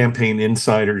a campaign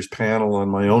insiders panel on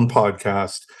my own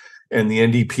podcast, and the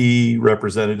NDP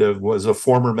representative was a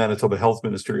former Manitoba Health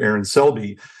Minister, Aaron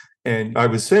Selby. And I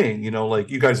was saying,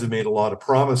 you guys have made a lot of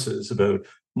promises about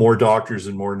more doctors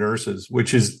and more nurses,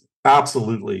 which is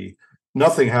absolutely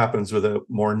nothing happens without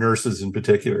more nurses in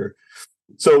particular.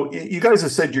 So you guys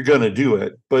have said you're going to do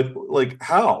it, but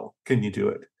how can you do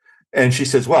it? And she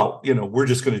says, well, we're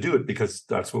just going to do it because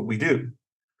that's what we do.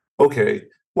 Okay,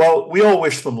 well, we all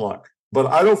wish them luck, but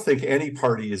I don't think any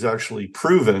party has actually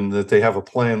proven that they have a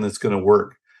plan that's going to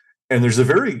work. And there's a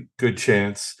very good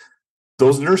chance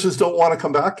those nurses don't want to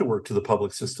come back to work to the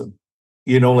public system.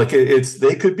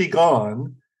 They could be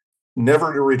gone,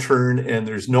 never to return, and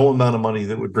there's no amount of money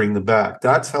that would bring them back.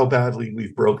 That's how badly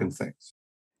we've broken things.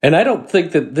 And I don't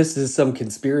think that this is some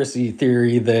conspiracy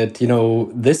theory that,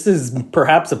 this is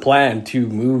perhaps a plan to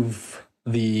move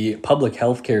the public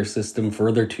healthcare system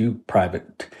further to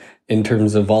private in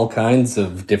terms of all kinds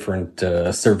of different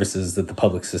services that the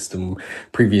public system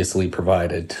previously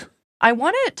provided. I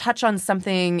want to touch on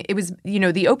something. It was,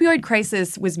 the opioid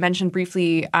crisis was mentioned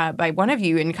briefly by one of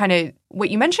you. And kind of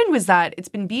what you mentioned was that it's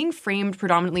been being framed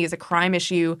predominantly as a crime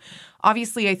issue.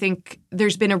 Obviously, I think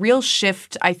there's been a real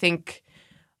shift,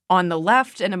 on the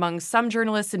left and among some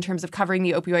journalists in terms of covering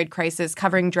the opioid crisis,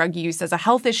 covering drug use as a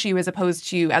health issue as opposed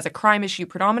to as a crime issue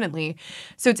predominantly.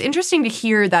 So it's interesting to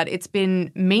hear that it's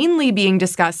been mainly being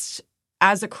discussed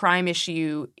as a crime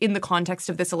issue in the context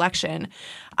of this election.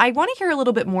 I want to hear a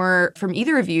little bit more from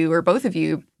either of you or both of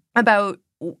you about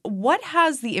what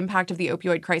has the impact of the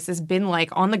opioid crisis been like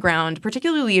on the ground,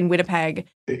 particularly in Winnipeg?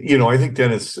 I think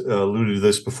Dennis alluded to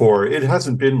this before. It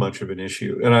hasn't been much of an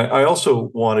issue. And I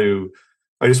also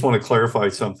just want to clarify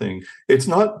something. It's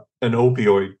not an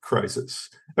opioid crisis.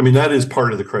 That is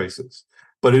part of the crisis,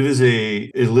 but it is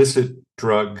a illicit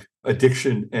drug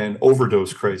addiction and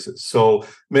overdose crisis. So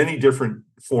many different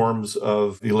forms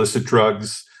of illicit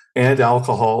drugs and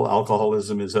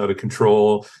alcoholism is out of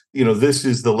control. This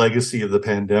is the legacy of the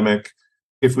pandemic.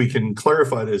 If we can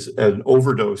clarify this, an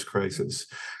overdose crisis.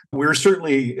 We're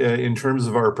certainly, in terms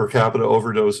of our per capita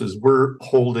overdoses, we're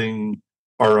holding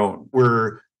our own.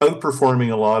 We're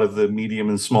outperforming a lot of the medium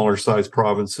and smaller sized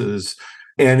provinces.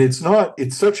 And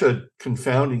it's such a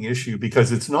confounding issue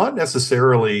because it's not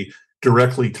necessarily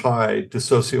directly tied to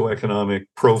socioeconomic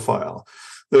profile.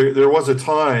 There was a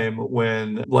time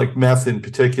when, like meth in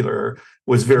particular,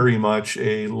 was very much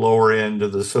a lower end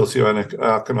of the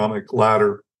socioeconomic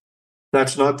ladder.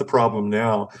 That's not the problem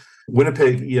now.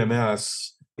 Winnipeg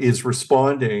EMS is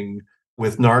responding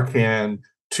with Narcan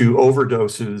to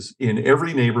overdoses in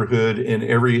every neighborhood, in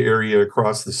every area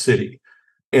across the city.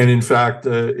 And in fact,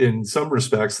 in some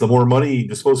respects, the more money,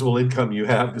 disposable income you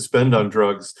have to spend on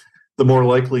drugs, the more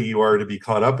likely you are to be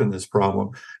caught up in this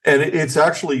problem. And it's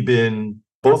actually been,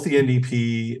 both the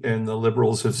NDP and the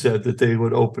Liberals have said that they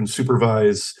would open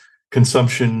supervised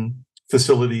consumption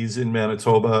facilities in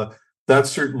Manitoba. That's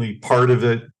certainly part of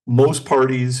it. Most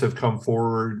parties have come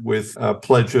forward with a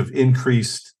pledge of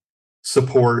increased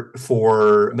support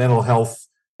for mental health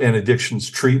and addictions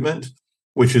treatment,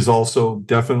 which is also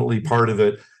definitely part of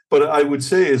it. But I would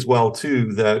say as well,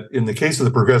 too, that in the case of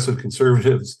the Progressive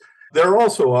Conservatives, they're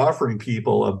also offering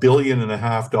people $1.5 billion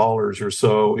or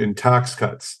so in tax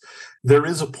cuts. There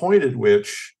is a point at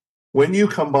which, when you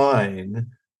combine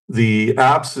the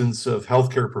absence of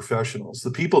healthcare professionals,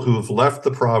 the people who have left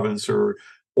the province or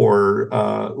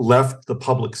left the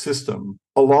public system,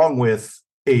 along with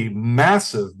a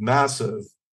massive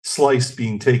slice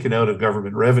being taken out of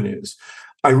government revenues,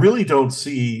 I really don't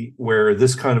see where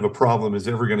this kind of a problem is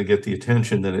ever going to get the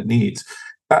attention that it needs.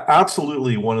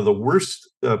 Absolutely one of the worst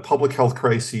public health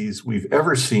crises we've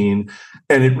ever seen.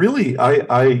 And it really,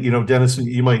 Dennis,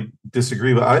 you might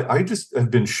disagree, but I just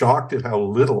have been shocked at how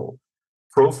little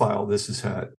profile this has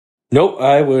had. No,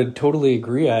 I would totally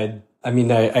agree. I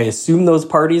assume those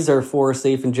parties are for a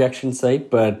safe injection site,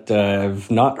 but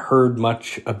I've not heard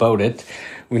much about it.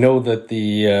 We know that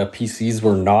the PCs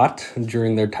were not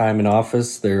during their time in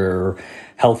office. Their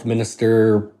health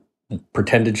minister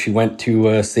pretended she went to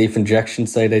a safe injection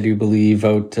site, I do believe,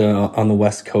 out on the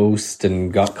West Coast,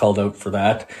 and got called out for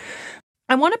that.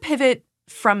 I want to pivot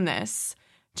from this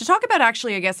to talk about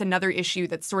actually, I guess, another issue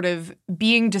that's sort of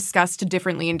being discussed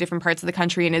differently in different parts of the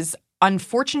country and is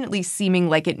unfortunately seeming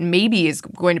like it maybe is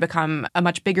going to become a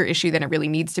much bigger issue than it really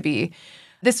needs to be.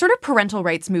 This sort of parental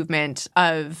rights movement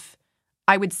of,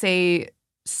 I would say,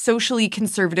 socially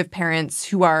conservative parents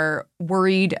who are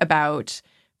worried about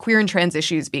queer and trans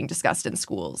issues being discussed in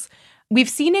schools. We've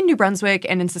seen in New Brunswick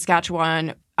and in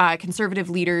Saskatchewan, conservative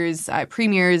leaders,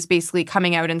 premiers basically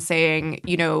coming out and saying,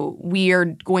 we are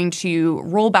going to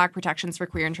roll back protections for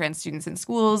queer and trans students in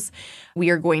schools. We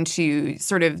are going to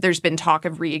there's been talk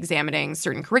of re-examining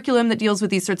certain curriculum that deals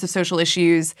with these sorts of social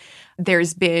issues.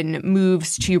 There's been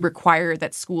moves to require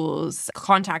that schools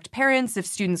contact parents if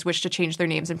students wish to change their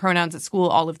names and pronouns at school,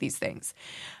 all of these things.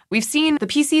 We've seen the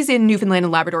PCs in Newfoundland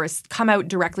and Labrador come out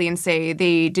directly and say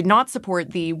they did not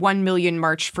support the 1 million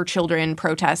March for Children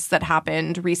protests that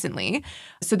happened recently.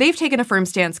 So they've taken a firm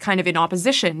stance kind of in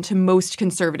opposition to most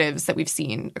conservatives that we've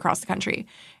seen across the country.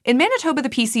 In Manitoba, the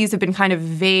PCs have been kind of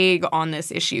vague on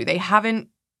this issue. They haven't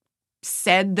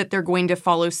said that they're going to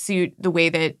follow suit the way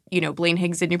that, Blaine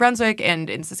Higgs in New Brunswick and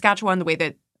in Saskatchewan, the way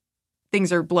that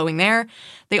things are blowing there.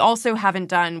 They also haven't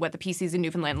done what the PCs in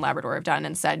Newfoundland and Labrador have done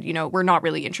and said, we're not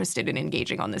really interested in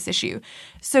engaging on this issue.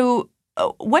 So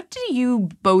what do you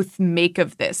both make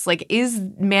of this? Like, is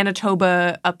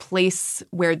Manitoba a place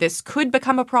where this could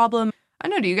become a problem? I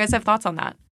don't know. Do you guys have thoughts on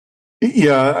that?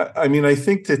 Yeah, I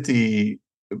think that the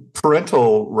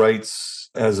parental rights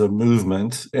as a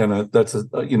movement, and that's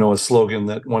a slogan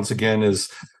that once again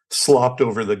is slopped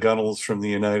over the gunnels from the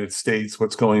United States,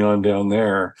 what's going on down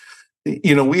there.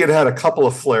 We had a couple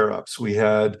of flare-ups. We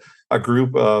had a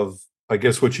group of, I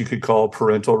guess what you could call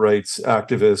parental rights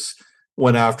activists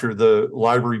went after the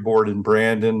library board in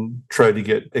Brandon, tried to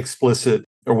get explicit,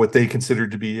 or what they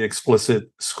considered to be explicit,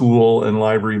 school and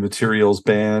library materials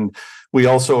banned. We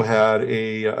also had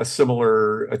a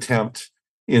similar attempt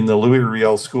in the Louis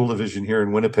Riel School Division here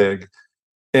in Winnipeg.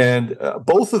 And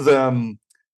both of them,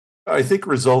 I think,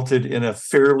 resulted in a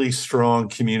fairly strong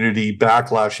community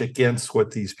backlash against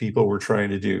what these people were trying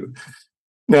to do.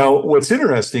 Now, what's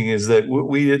interesting is that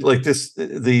we did like this,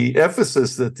 the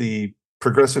emphasis that the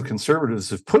progressive conservatives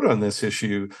have put on this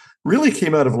issue really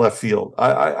came out of left field.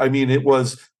 I mean, it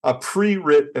was a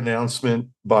pre-writ announcement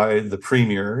by the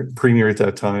premier at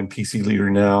that time, PC leader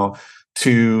now,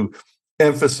 to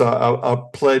emphasize a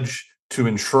pledge to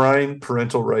enshrine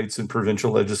parental rights in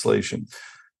provincial legislation.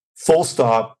 Full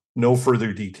stop, no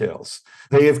further details.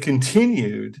 They have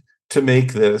continued to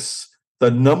make this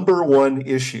the number one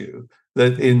issue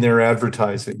that in their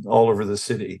advertising all over the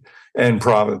city and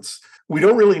province. We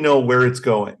don't really know where it's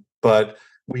going, but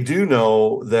we do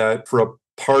know that for a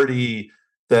party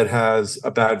that has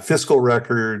a bad fiscal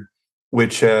record,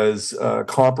 which has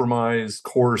compromised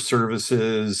core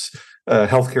services,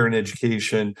 healthcare and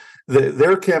education,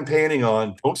 they're campaigning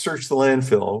on don't search the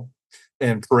landfill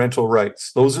and parental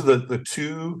rights. Those are the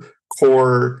two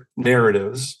core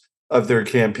narratives of their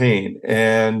campaign.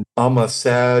 And I'm a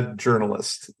sad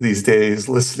journalist these days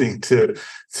listening to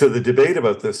the debate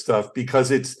about this stuff, because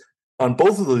it's on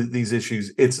both of these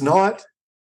issues, it's not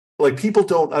like people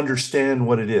don't understand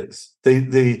what it is.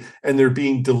 They're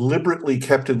being deliberately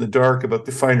kept in the dark about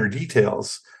the finer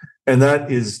details. And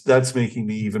that's making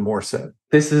me even more sad.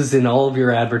 This is in all of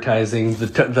your advertising,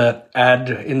 the ad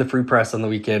in the Free Press on the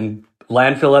weekend,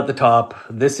 landfill at the top,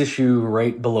 this issue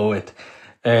right below it.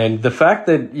 And the fact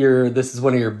that this is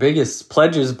one of your biggest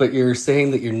pledges, but you're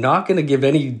saying that you're not going to give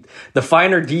the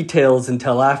finer details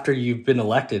until after you've been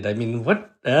elected. I mean,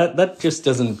 that just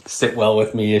doesn't sit well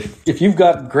with me. If you've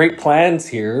got great plans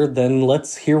here, then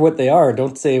let's hear what they are.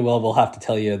 Don't say, well, we'll have to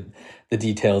tell you the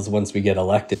details once we get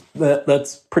elected.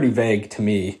 That's pretty vague to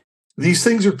me. These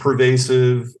things are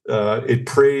pervasive. It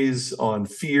preys on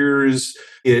fears.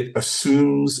 It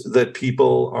assumes that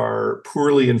people are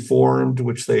poorly informed,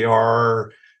 which they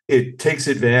are. It takes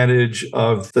advantage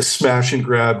of the smash and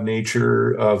grab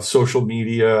nature of social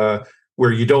media,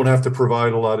 where you don't have to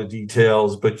provide a lot of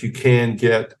details, but you can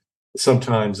get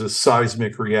sometimes a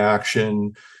seismic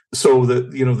reaction. So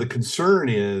the concern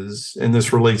is, and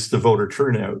this relates to voter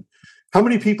turnout, how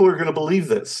many people are going to believe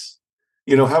this?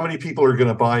 How many people are going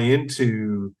to buy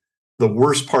into the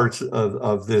worst parts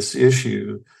of this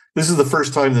issue? This is the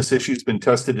first time this issue has been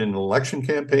tested in an election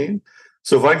campaign.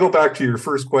 So if I go back to your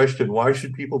first question, why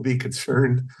should people be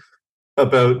concerned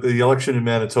about the election in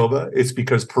Manitoba? It's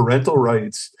because parental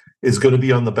rights is going to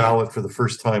be on the ballot for the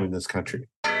first time in this country.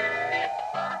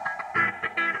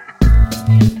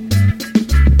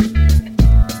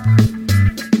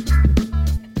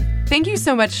 Thank you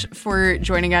so much for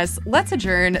joining us. Let's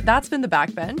adjourn. That's been The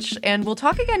Backbench, and we'll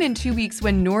talk again in 2 weeks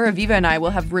when Nora, Viva, and I will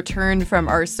have returned from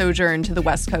our sojourn to the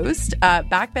West Coast.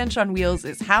 Backbench on Wheels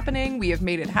is happening. We have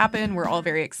made it happen. We're all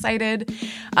very excited.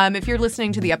 If you're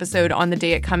listening to the episode on the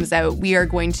day it comes out, we are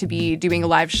going to be doing a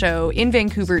live show in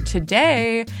Vancouver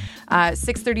today,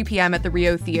 6:30 p.m. at the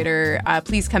Rio Theatre.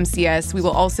 Please come see us. We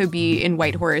will also be in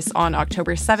Whitehorse on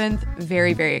October 7th.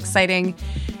 Very, very exciting.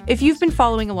 If you've been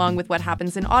following along with what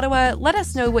happens in Ottawa, let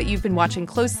us know what you've been watching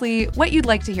closely, what you'd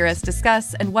like to hear us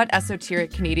discuss, and what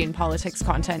esoteric Canadian politics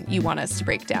content you want us to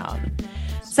break down.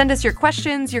 Send us your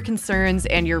questions, your concerns,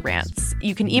 and your rants.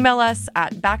 You can email us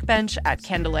at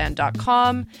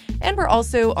backbench@canadaland.com, and we're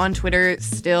also on Twitter,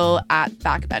 still at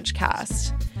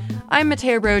backbenchcast. I'm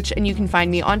Matea Roach, and you can find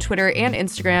me on Twitter and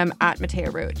Instagram at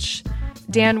Matea Roach.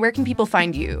 Dan, where can people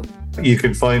find you? You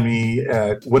can find me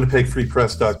at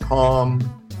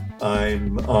winnipegfreepress.com.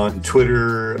 I'm on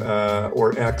Twitter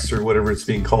or X or whatever it's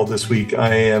being called this week.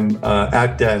 I am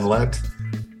at Dan Lett,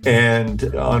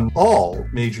 and on all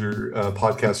major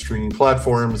podcast streaming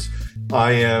platforms.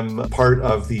 I am part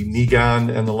of the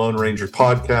Nigan and the Lone Ranger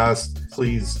podcast.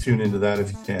 Please tune into that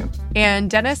if you can. And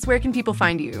Dennis, where can people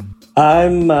find you?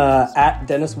 I'm at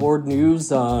Dennis Ward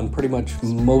News on pretty much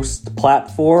most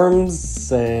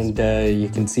platforms, and you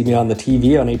can see me on the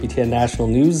TV on APTN National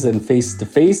News and Face to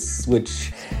Face,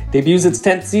 which debuts its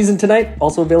 10th season tonight,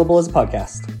 also available as a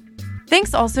podcast.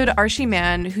 Thanks also to Archie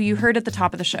Mann, who you heard at the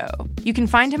top of the show. You can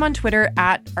find him on Twitter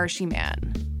at Archie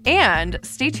Mann. And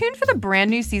stay tuned for the brand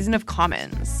new season of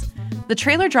Commons. The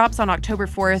trailer drops on October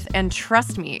 4th, and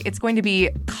trust me, it's going to be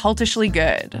cultishly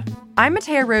good. I'm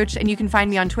Matea Roach, and you can find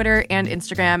me on Twitter and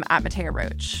Instagram at Matea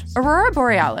Roach. Aurora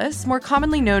Borealis, more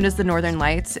commonly known as the Northern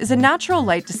Lights, is a natural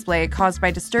light display caused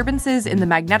by disturbances in the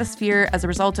magnetosphere as a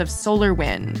result of solar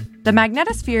wind. The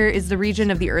magnetosphere is the region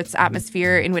of the Earth's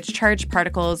atmosphere in which charged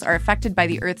particles are affected by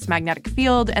the Earth's magnetic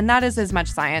field, and that is as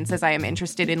much science as I am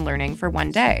interested in learning for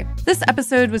one day. This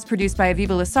episode was produced by Aviva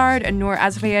Lessard and Noor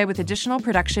Azrieh with additional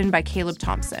production by Caleb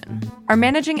Thompson. Our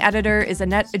managing editor is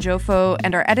Annette Ejofo,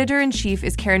 and our editor-in-chief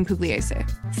is Karen Pugliese.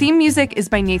 Theme music is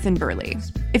by Nathan Burley.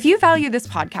 If you value this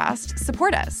podcast,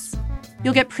 support us.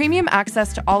 You'll get premium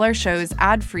access to all our shows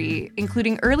ad-free,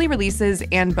 including early releases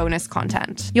and bonus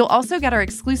content. You'll also get our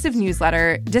exclusive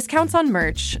newsletter, discounts on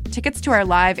merch, tickets to our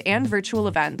live and virtual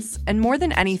events, and more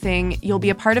than anything, you'll be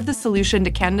a part of the solution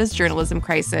to Canada's journalism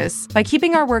crisis by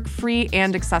keeping our work free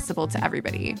and accessible to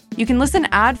everybody. You can listen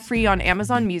ad-free on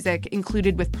Amazon Music,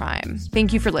 included with Prime.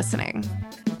 Thank you for listening.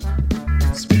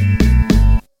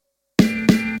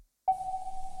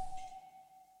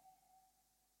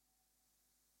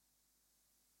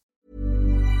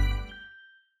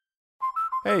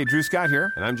 Hey, Drew Scott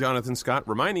here, and I'm Jonathan Scott,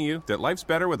 reminding you that life's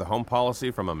better with a home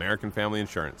policy from American Family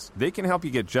Insurance. They can help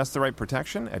you get just the right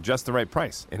protection at just the right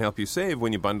price and help you save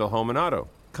when you bundle home and auto.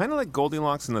 Kind of like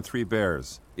Goldilocks and the Three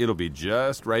Bears. It'll be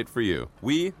just right for you.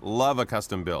 We love a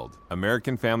custom build.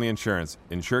 American Family Insurance.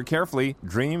 Insure carefully,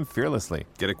 dream fearlessly.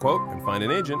 Get a quote and find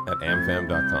an agent at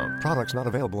amfam.com. Products not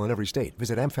available in every state.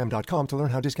 Visit amfam.com to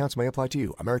learn how discounts may apply to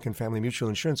you. American Family Mutual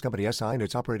Insurance Company SI and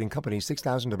its operating company,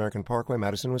 6000 American Parkway,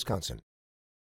 Madison, Wisconsin.